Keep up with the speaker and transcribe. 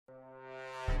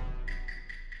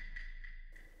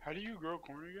How do you grow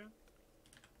corn again?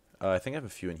 I think I have a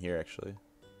few in here actually.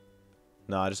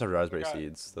 No, I just have raspberry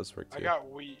seeds. Those work too. I got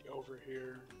wheat over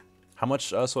here. How much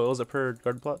soil is it per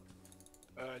garden plot?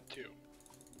 2.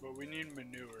 But we need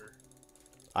manure.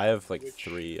 I have like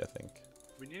 3, I think.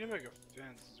 We need to make a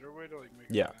fence. Is there a way to like make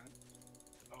Yeah. a fence?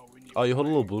 Oh, we need. Oh, you hold a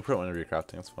little blueprint whenever you're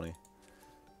crafting. That's funny.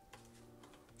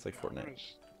 It's like Fortnite. Let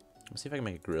me see if I can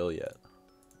make a grill yet.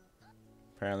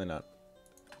 Apparently not.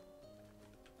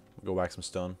 Go whack some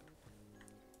stone.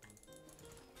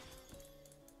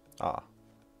 Ah.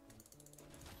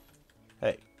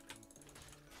 Hey.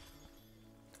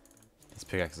 These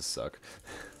pickaxes suck.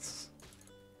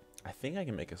 I think I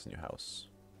can make us a new house.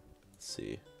 Let's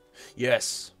see.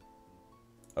 Yes!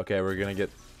 Okay, we're gonna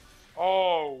get...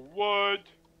 Oh, what?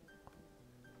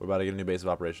 We're about to get a new base of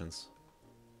operations.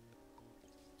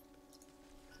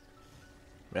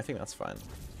 I mean, I think that's fine.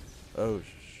 Oh,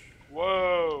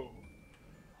 whoa!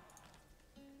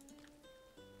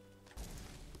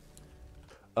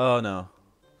 Oh, no.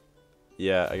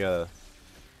 Yeah, I gotta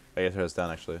throw this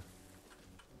down, actually.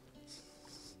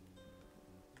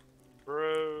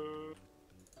 Bro.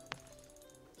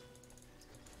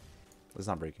 It's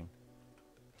not breaking.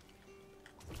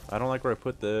 I don't like where I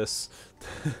put this.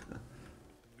 If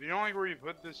you don't like where you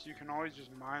put this, you can always just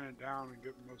mine it down and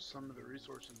get some of the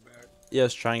resources back. Yeah,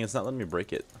 it's trying. It's not letting me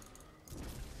break it.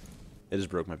 It just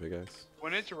broke my pickaxe.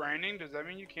 When it's raining, does that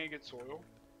mean you can't get soil?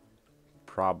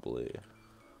 Probably.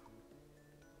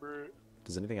 Bro.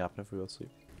 Does anything happen if we go to sleep?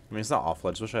 I mean, it's not awful.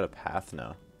 I just wish I had a path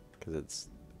now. Because it's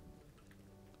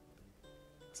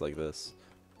like this.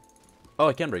 Oh,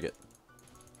 I can break it.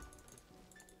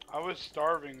 I was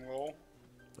starving, lol.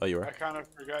 Oh, you were? I kind of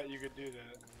forgot you could do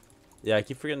that. Yeah, I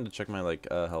keep forgetting to check my, like,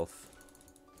 health.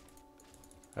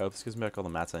 I hope this gives me back all the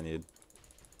mats I need.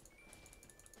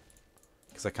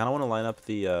 Because I kind of want to line up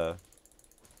the,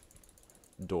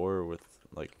 door with,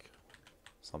 like,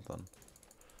 something.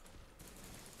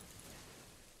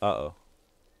 Uh-oh.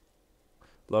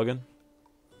 Logan?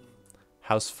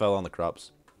 House fell on the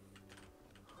crops.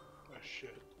 Oh,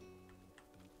 shit.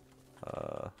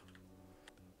 I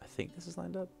think this is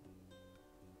lined up.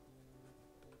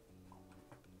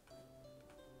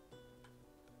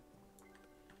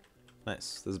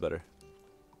 Nice. This is better.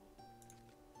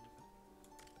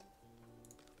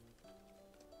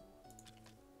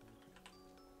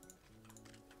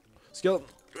 Skeleton.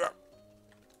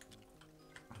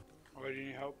 Oh, do you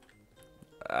need help?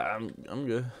 I'm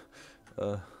good.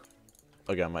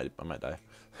 Okay, I might die.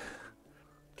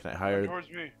 Can I hire? Run towards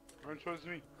me. Run towards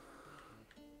me.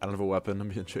 I don't have a weapon. I'm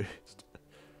being chased.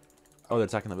 Oh, they're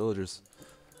attacking the villagers.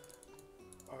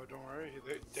 Oh, don't worry.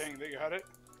 Dang, they got it.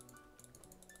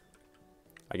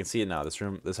 I can see it now.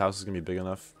 This house is gonna be big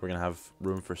enough. We're gonna have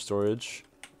room for storage.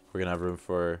 We're gonna have room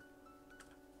for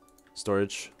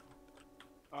storage.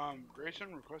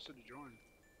 Grayson requested to join.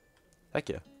 Heck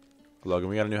yeah. Logan,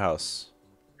 we got a new house.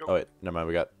 Go. Oh wait, never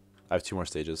mind. I have 2 more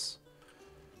stages.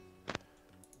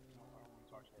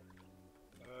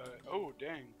 Oh,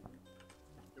 dang.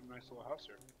 Good, nice little house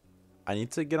here. I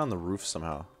need to get on the roof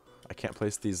somehow. I can't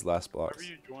place these last blocks.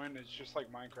 Whenever you join, it's just like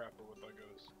Minecraft but with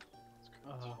Legos.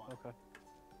 It's fun. Okay.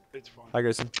 It's fun. Hi,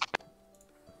 Grayson.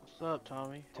 What's up,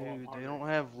 Tommy? Oh, Dude, I'm they hungry. don't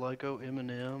have Lego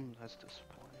M&M. That's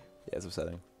disappointing. Yeah, it's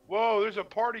upsetting. Whoa, there's a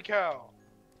party cow.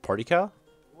 Party cow?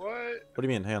 What? What do you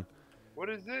mean? Hang on. What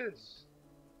is this?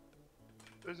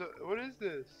 What is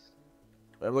this?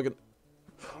 I'm looking.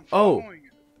 I'm Oh! following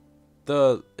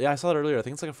it. Yeah, I saw it earlier. I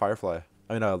think it's like a firefly.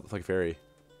 I mean, like a fairy.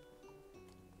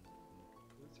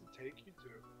 Where does it take you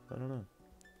to? I don't know.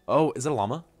 Oh, is it a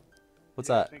llama? What's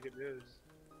Yeah, that? I think it is.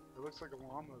 It looks like a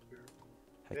llama up here.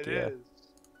 Heck It yeah. is.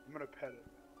 I'm gonna pet it.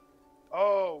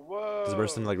 Oh, whoa. Does it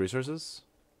burst into like resources?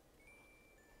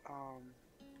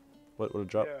 What would it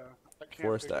drop? Yeah. I can't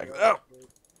 4 figure stacks. it out, but-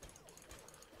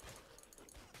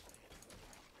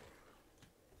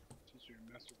 Teach you to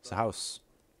mess with It's a that. house.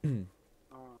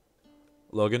 Uh,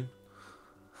 Logan,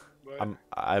 but,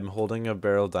 I'm holding a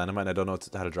barrel of dynamite and I don't know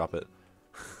how to drop it.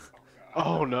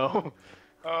 Oh, no.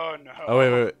 oh no. Oh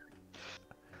wait.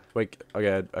 Wait.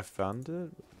 Okay, I found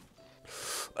it.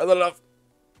 I lit it off.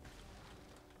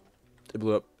 It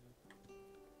blew up.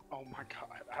 Oh my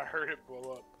god, I heard it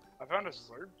blow up. I found a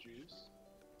slurp juice.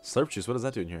 Slurp juice. What does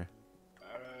that do in here?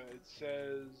 It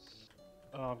says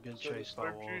Oh, I'm getting so the chased by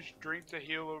slurp wolves. juice, drink to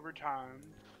heal over time.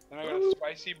 Then I got a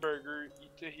spicy burger,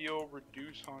 eat to heal,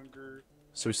 reduce hunger.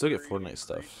 So we still get increase Fortnite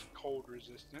stuff. Cold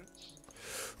resistance.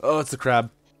 Oh, it's the crab.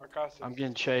 Narcotics. I'm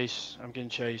getting chased. I'm getting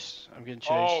chased. I'm getting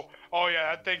chased. Oh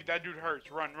yeah, that dude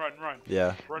hurts. Run.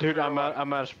 Yeah. Run Dude, for your I'm life.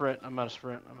 out of sprint. I'm out of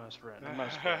sprint. I'm out of sprint. I'm out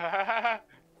of sprint.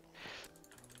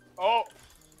 Oh,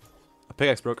 A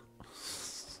Pickaxe broke.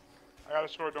 I got a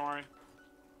sword, don't worry.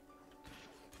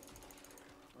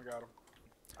 I got him.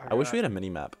 I wish we had a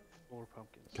mini map. 4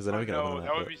 pumpkins. Because I know we can open a that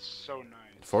map. would but be so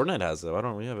nice. Fortnite has it. Why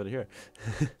don't we have it here?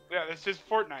 Yeah, this is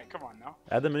Fortnite. Come on now.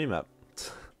 Add the mini map.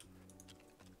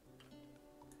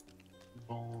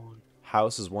 Bone.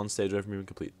 House is 1 stage away from being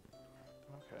complete.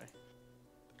 Okay.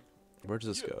 Where does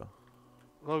this go?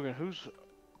 Logan, who's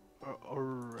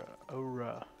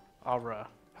Aura?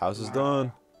 House is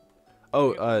done.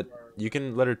 Oh, you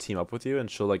can let her team up with you, and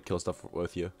she'll like kill stuff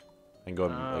with you, and go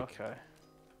and like. Okay.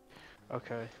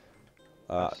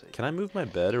 Okay. Can I move my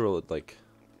bed, or will it like?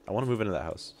 I want to move into that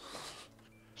house.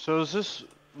 So is this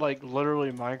like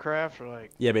literally Minecraft or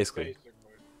like? Yeah, basically. Basically.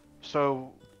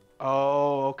 So,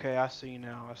 oh, okay. I see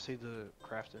now. I see the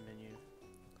crafting menu.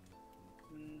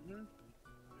 Mhm.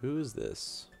 Who is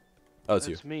this? Oh, it's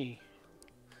you. It's me.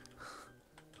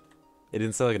 It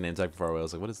didn't sound like a name tag from far away. I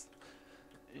was like, what is?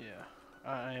 Yeah,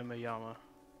 I am a Yama.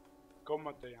 Go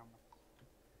Mateyama.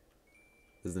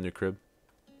 This is the new crib.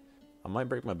 I might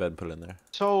break my bed and put it in there.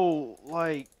 So,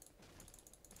 like,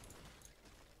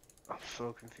 I'm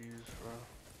so confused, bro.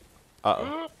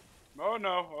 Uh-oh. Oh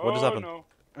no. Oh What just happened? no.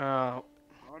 Oh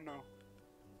no.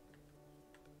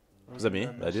 Was that me?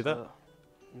 Did I do that? A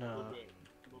No, little bit.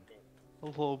 A little bit. a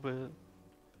little bit.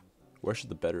 Where should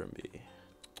the bedroom be?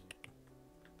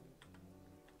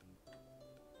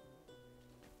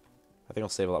 I think I'll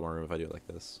save a lot more room if I do it like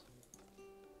this.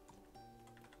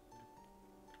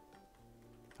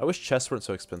 I wish chests weren't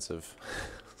so expensive.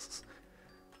 That's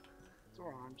what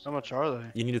I'm How saying. much are they?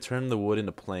 You need to turn the wood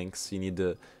into planks. You need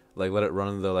to like let it run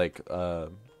in the like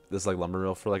this like lumber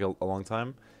mill for like a long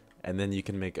time, and then you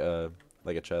can make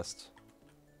like a chest.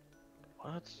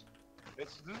 What?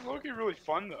 This is looking really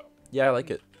fun though. Yeah, I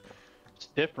like it. It's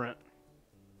different.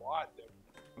 A lot different.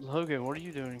 Logan, what are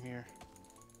you doing here?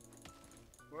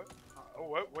 What? Oh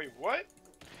what? Wait, what?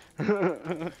 He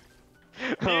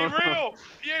He ain't real!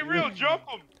 He ain't real! Jump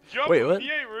him! Jump Wait, him! what? He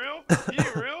ain't real! He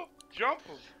ain't real! Jump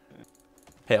him!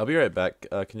 Hey, I'll be right back.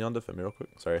 Can you undefend me real quick?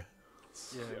 Sorry.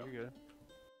 Yeah, you're good.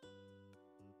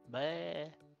 Bah.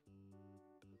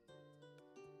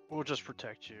 We'll just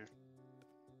protect you.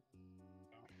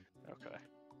 Okay.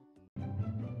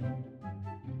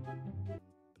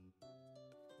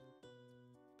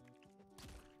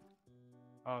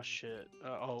 Oh shit.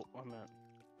 Oh, I meant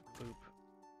poop.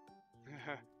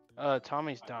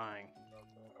 Tommy's dying.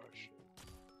 Oh shit.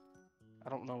 I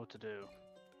don't know what to do.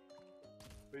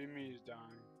 What do you mean he's dying?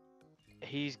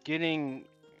 He's getting...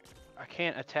 I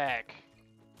can't attack.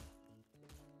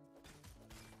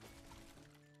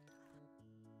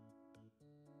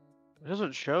 It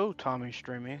doesn't show Tommy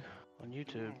streaming on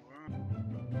YouTube. Oh, wow.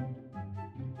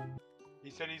 He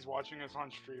said he's watching us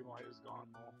on stream while he's gone.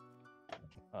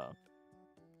 How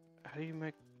do you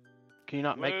make... Can you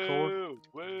not make cord? Woo!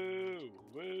 Woo!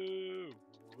 Woo!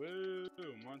 Woo!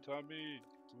 Montabi!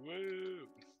 Woo!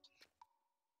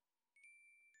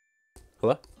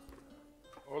 Hello?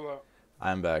 Hold up.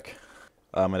 I'm back.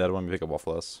 My dad wanted me to pick up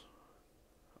Waffle House.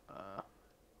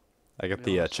 I got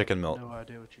the chicken melt. No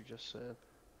idea what you just said.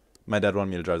 My dad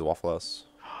wanted me to drive to Waffle House.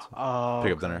 Oh,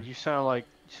 Pick up okay. dinner. You sound like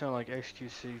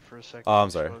XQC for a second. Oh, I'm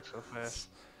You sorry. spoke so fast.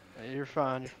 You're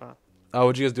fine. You're fine. Oh,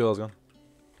 what'd you guys do while I was gone?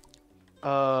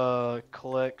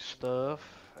 Collect stuff,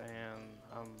 and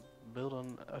I'm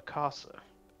building a casa.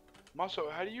 Maso,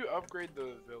 how do you upgrade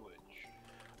the village?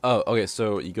 Oh, okay.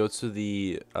 So you go to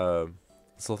the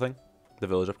this little thing, the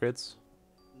village upgrades,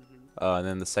 and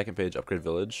then the second page, upgrade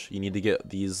village. You need to get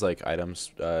these like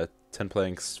items: 10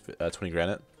 planks, 20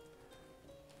 granite.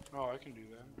 Oh, I can do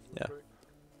that. Yeah. Quick.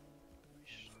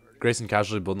 Grayson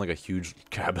casually building like a huge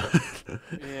cabin.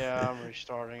 Yeah, I'm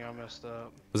restarting. I messed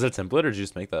up. Was it a template or did you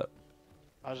just make that?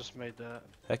 I just made that.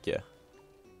 Heck yeah.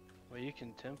 Well, you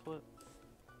can template.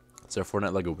 Is there a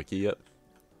Fortnite Lego wiki yet?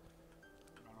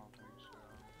 I don't think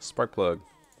so. Sparkplug.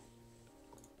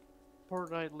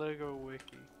 Fortnite Lego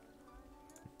wiki.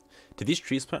 Did these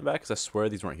trees plant back? Because I swear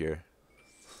these weren't here.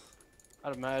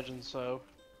 I'd imagine so.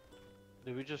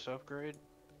 Did we just upgrade?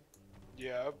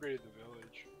 Yeah, I upgraded the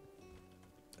village.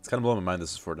 It's kind of blowing my mind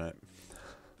this is Fortnite.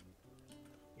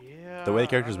 Yeah. The way the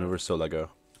characters move are so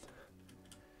Lego.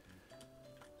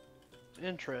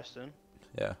 Interesting.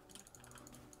 Yeah.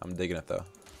 I'm digging it though.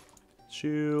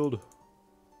 Shield.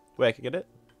 Wait, I can get it?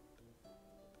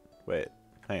 Wait.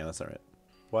 Hang on, that's not right.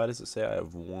 Why does it say I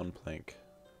have 1 plank?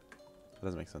 That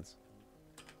doesn't make sense.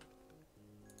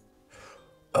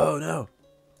 Oh no!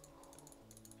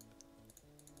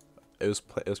 It was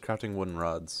crafting wooden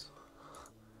rods.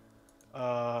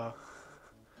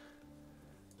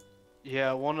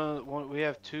 Yeah, one we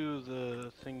have 2 of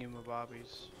the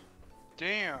thingamabobbies.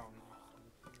 Damn.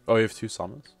 Oh, you have 2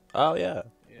 sawmills? Oh, yeah.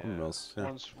 Yeah. Mills.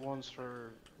 Yeah. One's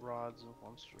for rods and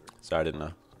one's for. Sorry, I didn't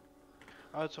know.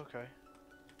 Oh, it's okay.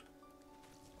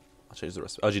 I'll change the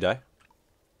rest. Oh, did you die?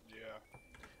 Yeah.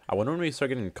 I wonder when we start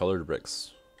getting colored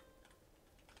bricks.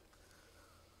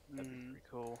 That'd be pretty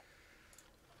cool.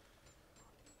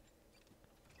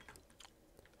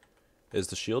 Is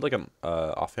the shield like an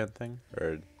offhand thing?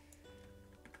 Or...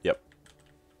 Yep.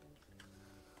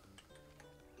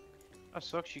 That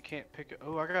sucks. You can't pick it.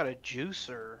 Oh, I got a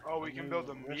juicer. Oh, we can build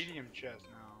a Ooh, medium chest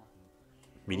now.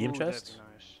 Medium Ooh, chest? That'd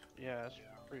be nice. Yeah, that's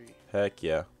pretty. Heck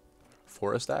yeah.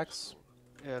 Forest axe?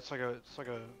 Yeah, it's like a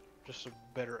just a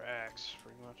better axe,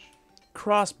 pretty much.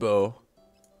 Crossbow.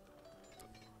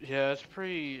 Yeah, it's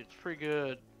pretty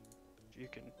good. If you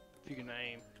can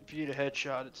aim. If you get a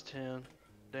headshot, it's 10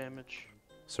 damage.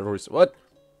 Server what?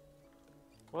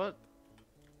 What?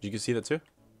 You can see that too?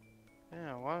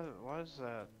 Yeah, why is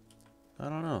that? I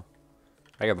don't know.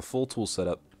 I got the full tool set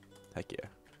up. Heck yeah.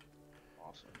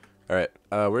 Awesome. Alright,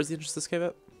 where's the entrance to this cave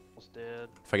at? Almost dead.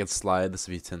 If I could slide, this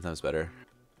would be 10 times better.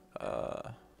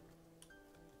 I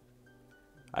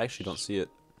actually don't see it.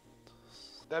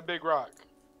 That big rock.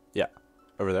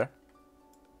 Over there?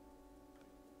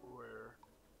 Where?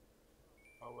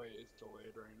 Oh wait, it's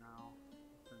delayed right now.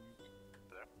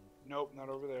 Nope, not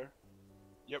over there.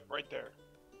 Yep, right there.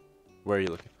 Where are you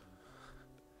looking?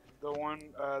 The one,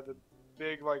 the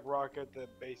big like rock at the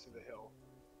base of the hill.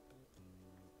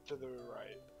 To the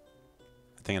right.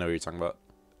 I think I know what you're talking about.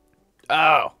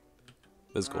 Oh!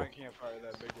 This is cool. I can't fire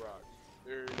that big rock.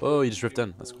 There's Whoa, you just ripped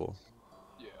in. That's cool.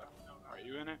 Yeah. Are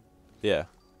you in it? Yeah.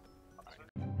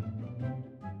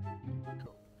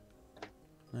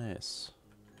 Nice.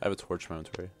 I have a torch in my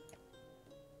inventory.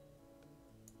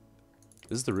 Is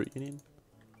this the root you need?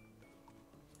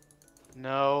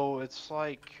 No, it's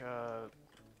like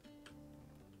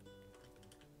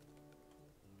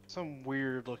some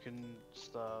weird looking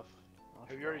stuff.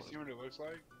 Have you already seen what it looks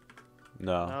like?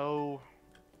 No. No.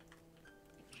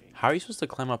 How are you supposed to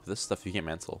climb up this stuff if you can't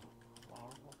mantle?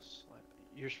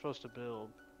 You're supposed to build.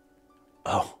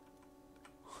 Oh.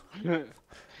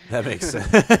 That makes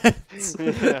sense. Yeah.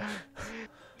 Yeah.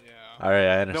 Alright,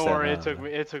 I understand. Don't worry, now.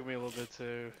 it took me a little bit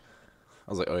too.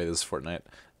 I was like, oh yeah, this is Fortnite.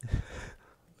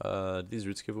 Do these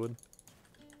roots give wood?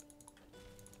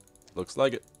 Looks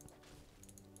like it.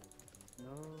 No.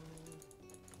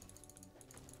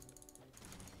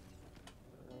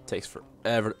 Takes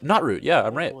forever. Not root. Yeah,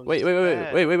 I'm right. What Wait. was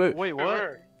that? Wait, what?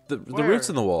 Where? The Where? roots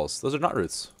in the walls. Those are not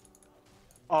roots.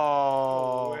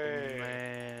 Oh, way.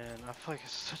 man, I feel like I'm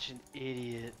such an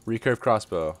idiot. Recurve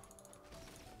crossbow.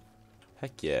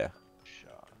 Heck yeah.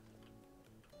 Shot.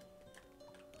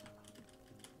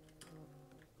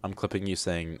 I'm clipping you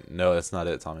saying, no, that's not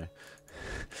it, Tommy.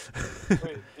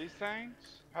 Wait, these things?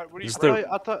 What do you? Just break?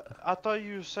 I thought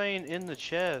you were saying in the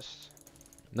chest.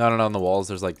 No, on the walls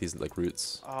there's like these like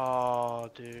roots. Oh,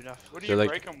 dude, What do They're you like-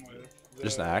 break them with?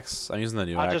 Just an axe. I'm using the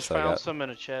new I axe just that I found got. some in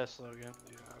a chest, Logan.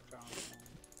 Yeah, I found some.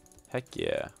 Heck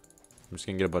yeah. I'm just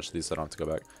gonna get a bunch of these so I don't have to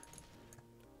go back.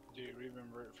 Dude, we've been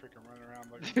freaking running around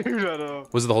like. Dude, I know.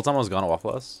 Was it the whole time I was gone at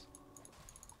Waffle House?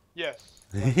 Yes.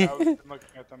 Like, I was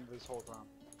looking at them this whole time.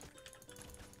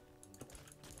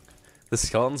 The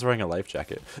skeleton's wearing a life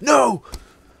jacket. No!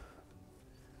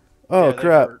 Oh Yeah, they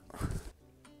crap. hurt.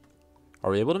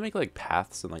 Are we able to make like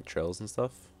paths and like trails and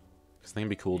stuff? Cause I think it'd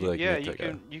be cool to like Yeah, make you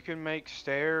like you can make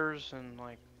stairs and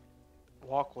like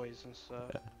walkways and stuff.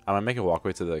 Yeah. I'm gonna make a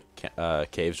walkway to the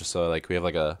caves just so like we have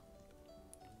like a.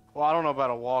 Well, I don't know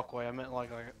about a walkway. I meant like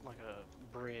a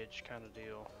bridge kind of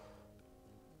deal.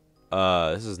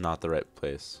 This is not the right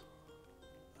place.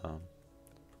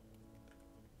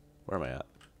 Where am I at?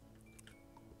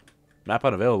 Map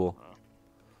unavailable.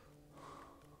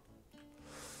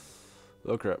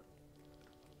 Oh crap.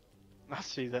 I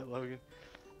see that, Logan.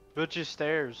 Build your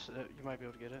stairs. You might be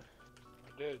able to get it.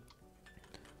 I did.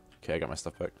 Okay, I got my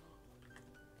stuff back.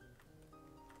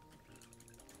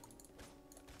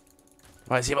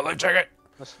 Why does he have a life jacket?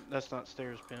 That's not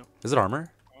stairs, pimp. Is it armor?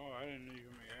 Oh, I didn't know you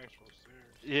could make actual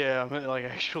stairs. Yeah, I meant like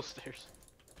actual stairs.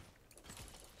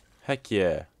 Heck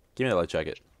yeah. Give me that life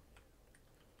jacket.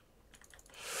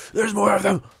 There's more of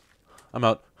them! I'm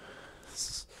out.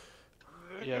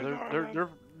 Yeah,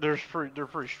 they're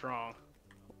pretty strong.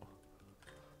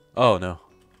 Oh no.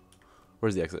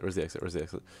 Where's the exit? Where's the exit? Where's the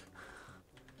exit?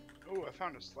 Oh, I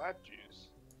found a slab juice.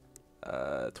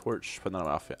 Torch. Put that on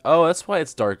my outfit. Oh, that's why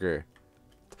it's darker.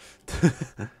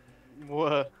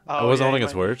 What? I wasn't holding you a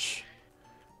might- torch.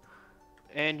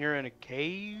 And you're in a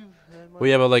cave. That Well,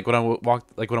 yeah, but like when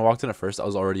I walked in at first, I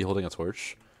was already holding a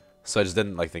torch, so I just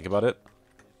didn't like think about it.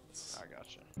 I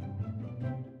gotcha.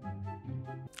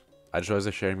 I just realized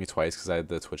they're sharing me twice because I had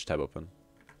the Twitch tab open.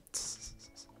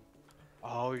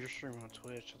 Oh, you're streaming on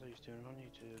Twitch. I thought you was doing it on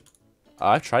YouTube.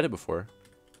 I've tried it before.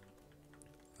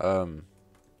 I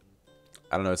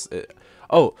don't know.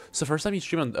 Oh, so first time you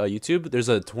stream on YouTube, there's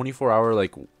a 24-hour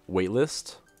like wait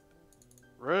list.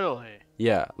 Really?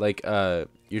 Yeah, like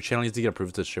your channel needs to get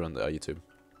approved to stream on YouTube.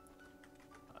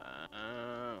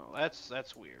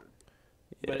 That's weird.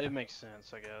 Yeah. But it makes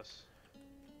sense, I guess.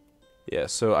 Yeah.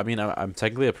 So I mean, I'm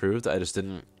technically approved. I just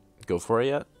didn't go for it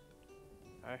yet.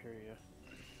 I hear you.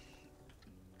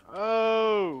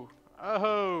 Oh!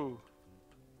 Oh!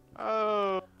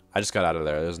 Oh! I just got out of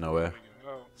there. There's no way.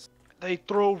 They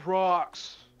throw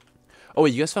rocks. Oh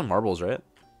wait, you guys found marbles, right?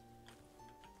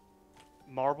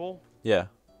 Marble? Yeah.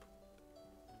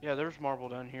 Yeah, there's marble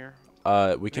down here.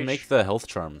 We can make the health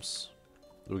charms.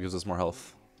 It gives us more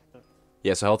health.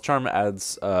 Yeah, so health charm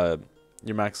adds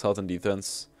your max health and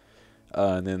defense,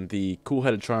 and then the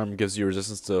cool-headed charm gives you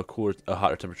resistance to cooler,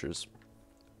 hotter temperatures.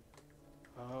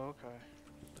 Oh, okay.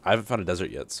 I haven't found a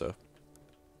desert yet, so.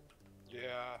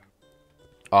 Yeah.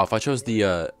 Oh, if I chose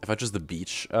the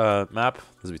beach map,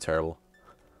 this would be terrible.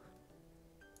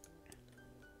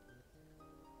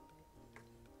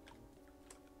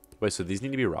 Wait, so these need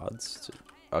to be rods?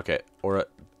 Okay, or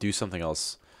do something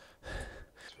else.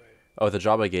 Oh, the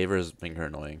job I gave her is making her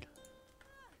annoying.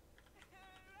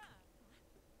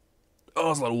 Oh,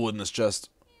 there's a lot of wood in this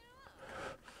chest.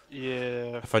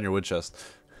 Yeah. I found your wood chest.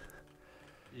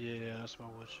 Yeah, that's my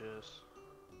wood chest.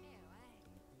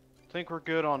 I think we're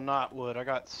good on knotwood. I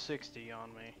got 60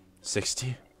 on me.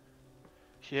 60?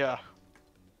 Yeah.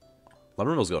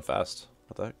 Lumber mill's going fast.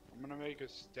 What the heck? I'm gonna make a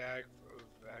stack of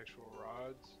actual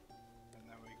rods, and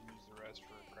then we can use the rest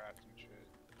for crafting shit.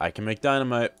 I can make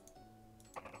dynamite.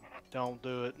 Don't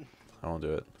do it. I won't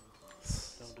do it.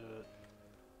 Don't do it.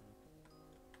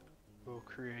 We'll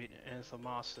create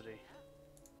animosity.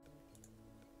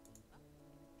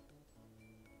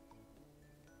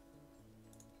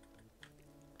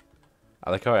 I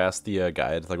like how I asked the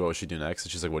guide, like, what we should do next,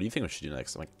 and she's like, what do you think we should do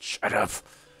next? I'm like, shut up.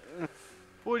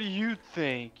 What do you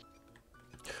think?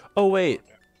 Oh, wait.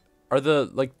 Are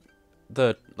the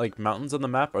mountains on the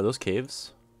map, are those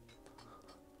caves?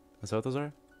 Is that what those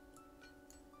are?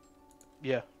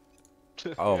 Yeah.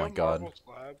 Oh You my have god. marble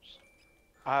slabs?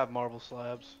 I have marble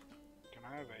slabs. Can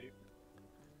I have 8?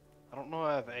 I don't know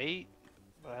I have 8,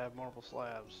 but I have marble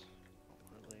slabs.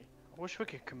 Really. I wish we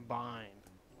could combine,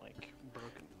 like,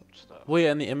 broken stuff. Well,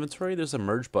 yeah, in the inventory, there's a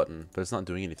merge button, but it's not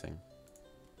doing anything.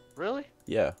 Really?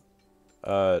 Yeah.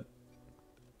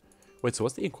 Wait, so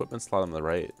what's the equipment slot on the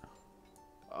right?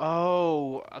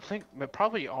 Oh, I think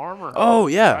probably armor. Oh,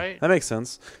 yeah. Right? That makes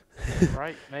sense.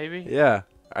 Right, maybe? Yeah.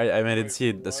 I mean, I didn't Wait,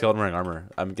 see for the what? skeleton wearing armor.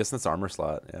 I'm guessing it's armor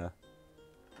slot, yeah.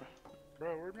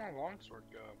 Bro, where'd my longsword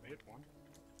go? I made one.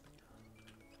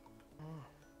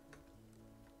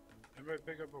 Anybody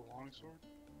pick up a longsword?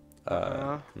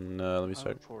 No, let me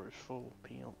check. For his full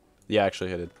pimp. Yeah,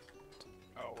 actually, I did.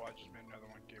 Oh, well, I just made another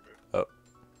one. Give it.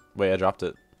 Wait, I dropped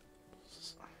it.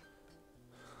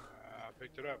 I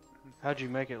picked it up. How'd you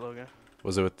make it, Logan?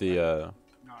 Was it with the,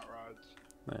 Not rods.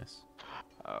 nice.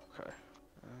 Okay.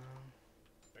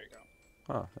 There you go.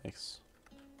 Oh, thanks.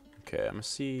 Okay, I'm gonna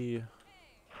see.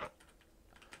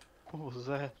 What was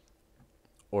that?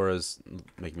 Aura's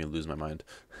making me lose my mind.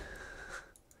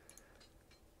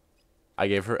 I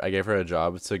gave her a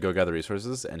job to go gather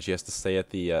resources, and she has to stay at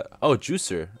the, oh,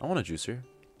 juicer. I want a juicer.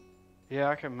 Yeah,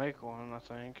 I can make one, I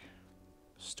think.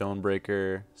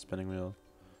 Stonebreaker, spinning wheel.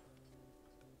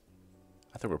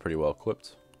 I think we're pretty well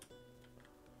equipped.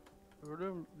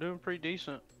 We're doing pretty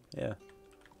decent. Yeah.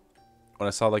 When I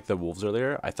saw like the wolves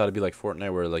earlier, I thought it'd be like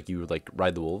Fortnite where like you would like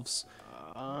ride the wolves.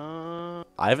 I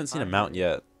haven't seen a mount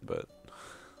yet, but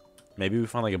maybe we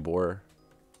find like a boar.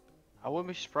 I wouldn't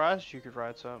be surprised if you could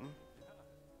ride something.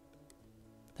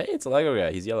 Hey, it's a Lego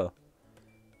guy. He's yellow.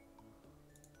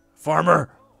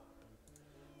 Farmer!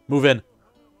 Move in.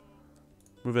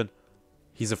 Move in.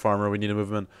 He's a farmer. We need to move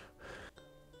him in.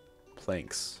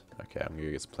 Planks. Okay, I'm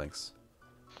gonna get some planks.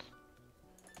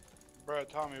 Bro,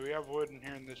 Tommy, we have wood in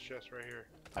here in this chest right here.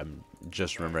 I'm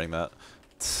just remembering that.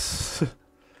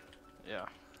 Yeah.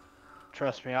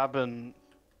 Trust me, I've been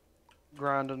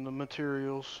grinding the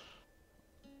materials.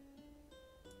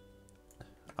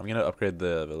 I'm gonna upgrade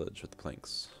the village with the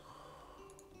planks.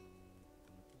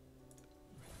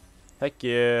 Heck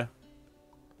yeah.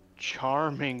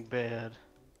 Charming bed.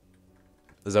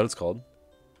 Is that what it's called?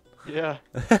 Yeah.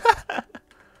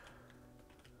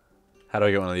 How do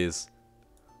I get one of these?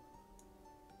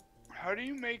 How do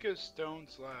you make a stone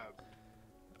slab?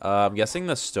 I'm guessing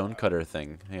the stone cutter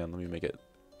thing. Hang on, let me make it.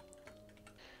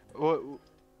 What?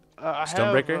 I have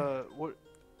Stonebreaker? what?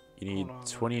 You need Hold on,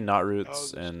 20 let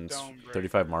knotroots Oh, the and Stonebreaker.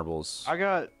 35 marbles. I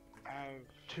got I have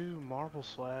 2 marble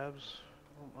slabs.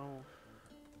 I don't know.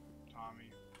 Tommy.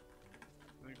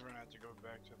 I think we're gonna have to go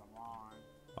back to the mine.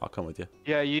 I'll come with you.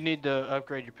 Yeah, you need to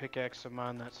upgrade your pickaxe to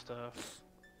mine that stuff.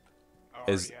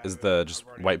 I Is already have is it. the I've just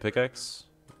already white upgraded it. pickaxe?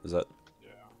 Is that? Yeah.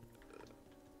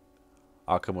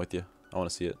 I'll come with you. I want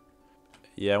to see it.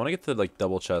 Yeah, I want to get the like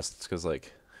double chests because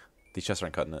like these chests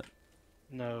aren't cutting it.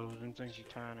 No, them things are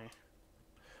tiny.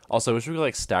 Also, I wish we could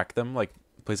like stack them, like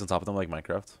place on top of them like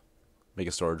Minecraft. Make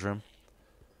a storage room.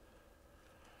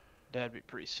 That'd be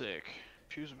pretty sick.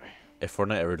 Excuse me. If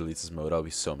Fortnite ever deletes this mode, I'll be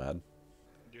so mad.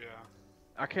 Yeah.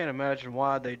 I can't imagine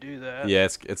why they do that. Yeah,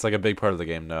 it's like a big part of the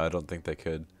game. No, I don't think they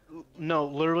could. No,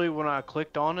 literally when I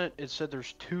clicked on it, it said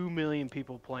there's 2 million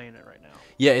people playing it right now.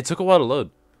 Yeah, it took a while to load.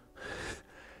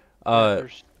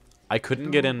 There's I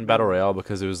couldn't get in Battle Royale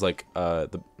because it was like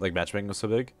the like matchmaking was so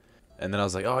big, and then I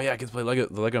was like, oh yeah, I get to play the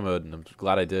Lego mode, and I'm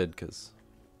glad I did because.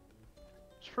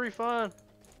 It's pretty fun.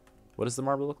 What does the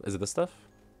marble look? Is it this stuff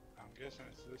I'm guessing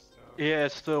it's this stuff. Yeah,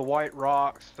 it's the white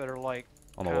rocks that are like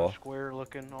on the kind of wall? square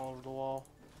looking all over the wall.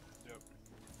 Yep.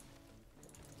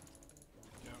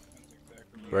 Yep, that's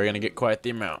exactly what We're gonna get quite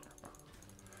the amount.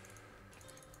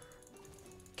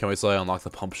 Can't wait till I unlock the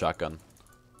pump shotgun.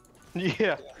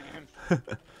 Yeah. Man.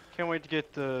 Can't wait to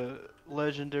get the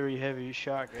legendary heavy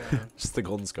shotgun. Just the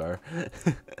golden scar.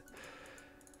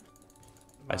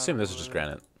 I assume this is just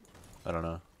granite. I don't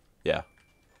know. Yeah.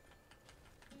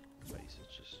 It's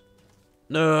just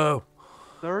No.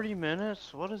 30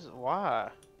 minutes? What is it? Why?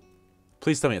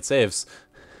 Please tell me it saves.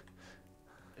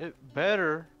 It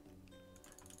better.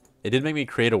 It did make me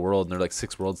create a world, and there are like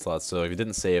 6 world slots. So if it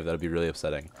didn't save, that'd be really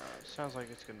upsetting. Sounds like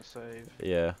it's gonna save.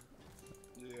 Yeah.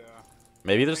 Yeah.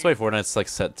 Maybe this way Fortnite's like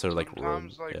set to like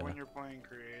Sometimes, world. like Yeah. when you're playing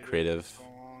creative, Creative. for so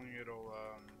long, it'll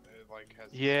it like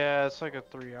has. Yeah, it's like a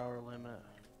 3-hour limit.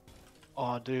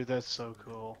 Oh, dude, that's so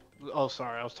cool. Oh,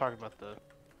 sorry, I was talking about the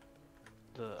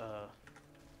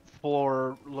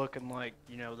floor looking like,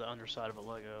 you know, the underside of a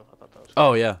Lego. I thought that was cool.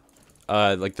 Oh yeah.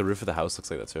 Like the roof of the house looks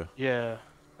like that too. Yeah,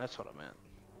 that's what I meant.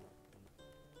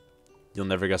 You'll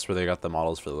never guess where they got the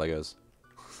models for the Legos.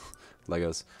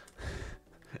 Legos.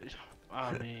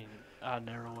 I mean, I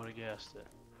never would have guessed it.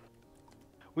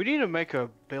 We need to make a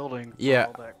building for Yeah.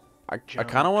 all that. I Junk.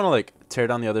 kind of want to like tear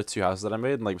down the other 2 houses that I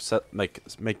made and like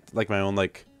make like my own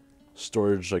like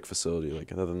storage like facility.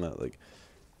 Like other than that, like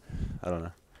I don't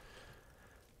know.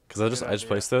 Cause I Good just idea.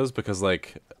 placed those because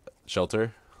like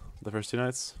shelter, the first 2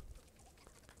 nights.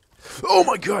 Oh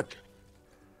my god.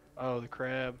 Oh, the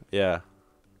crab. Yeah.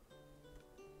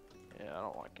 Yeah, I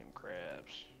don't like them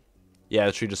crabs. Yeah,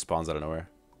 the tree just spawns out of nowhere.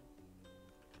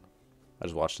 I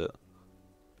just watched it.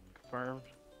 Confirmed.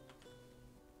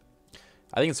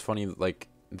 I think it's funny, like,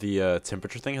 the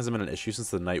temperature thing hasn't been an issue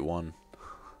since the night 1.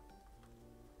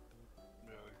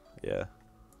 Really? Yeah.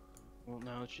 Well,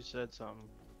 now that you said something.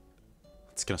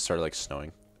 It's gonna start, like,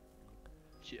 snowing.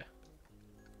 Yeah.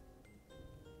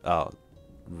 Oh,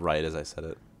 right as I said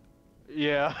it.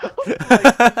 Yeah.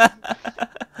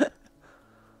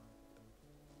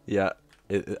 Yeah,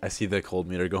 I see the cold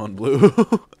meter going blue.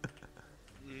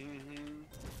 Mm-hmm.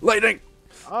 Lightning!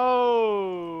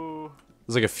 Oh. It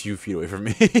was like a few feet away from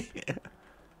me. Yeah,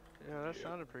 that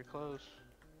sounded pretty close.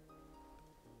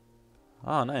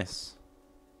 Oh, nice.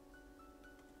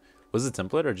 Was it a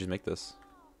template or did you make this?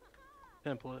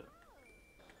 Template.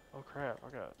 Oh crap! I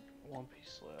got 1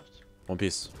 piece left. 1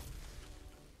 piece.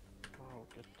 Oh,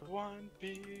 get the. One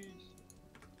Piece.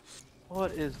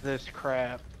 What is this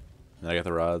crap? And I got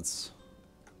the rods.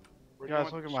 We're Guys,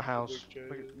 doing look at my super house. big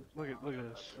Look at J's.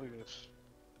 this. Look at this.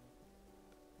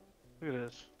 Look at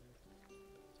this.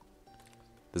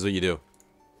 This is what you do.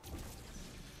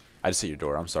 I just hit your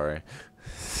door. I'm sorry.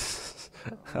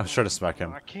 I was trying to smack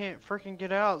him. I can't freaking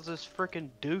get out. It's this freaking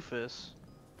doofus.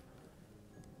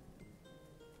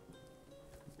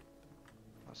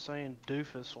 I'm saying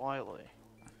doofus lightly.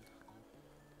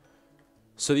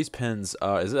 So these pins,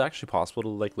 is it actually possible to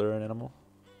like lure an animal?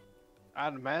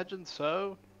 I'd imagine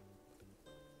so.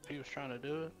 If he was trying to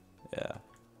do it. Yeah.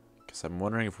 Because I'm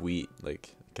wondering if wheat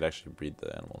like could actually breed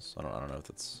the animals. I don't know if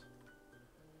that's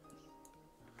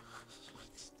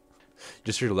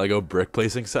just your Lego brick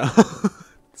placing sound.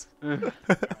 Alright,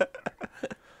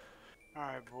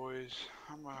 boys.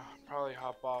 I'm gonna probably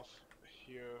hop off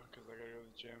here because I gotta go to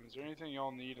the gym. Is there anything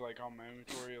y'all need, like, on my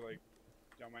inventory? Like,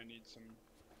 y'all might need some of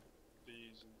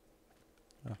these.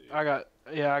 And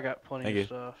I got plenty Thank of you.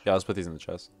 stuff. Yeah, let's put these in the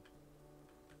chest.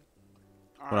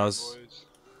 Alright, when I was- boys.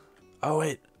 Oh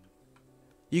wait,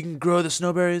 you can grow the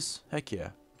snowberries. Heck yeah.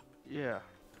 Yeah.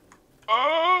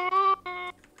 Oh!